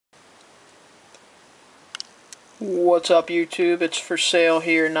What's up, YouTube? It's for sale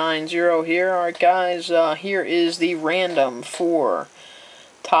here, 90 here. Alright guys, here is the random for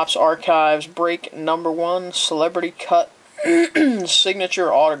Topps Archives break number 1, Celebrity Cut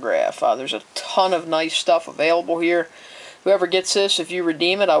signature autograph. There's a ton of nice stuff available here. Whoever gets this, if you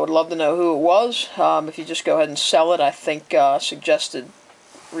redeem it, I would love to know who it was. If you just go ahead and sell it, I think suggested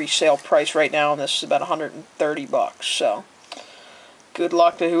resale price right now on this is about 130 bucks. So good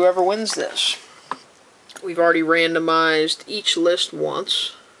luck to whoever wins this. We've already randomized each list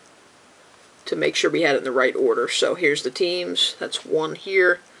once to make sure we had it in the right order. So here's the teams. That's 1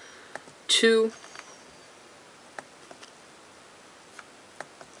 here, 2,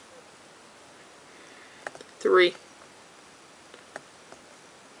 3,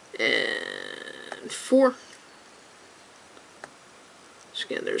 and 4. So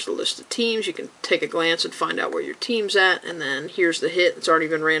again, there's the list of teams. You can take a glance and find out where your team's at. And then here's the hit. It's already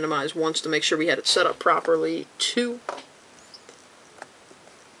been randomized once to make sure we had it set up properly. 2,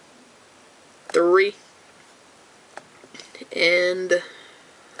 3, and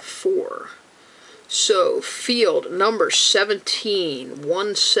 4. So, field number 17,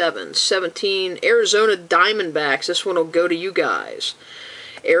 17, Arizona Diamondbacks. This one will go to you guys.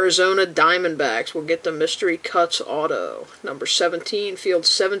 Arizona Diamondbacks will get the Mystery Cuts auto. Number 17, field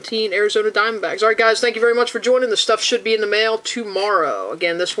 17, Arizona Diamondbacks. Alright guys, thank you very much for joining. The stuff should be in the mail tomorrow.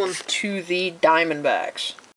 Again, this one to the Diamondbacks.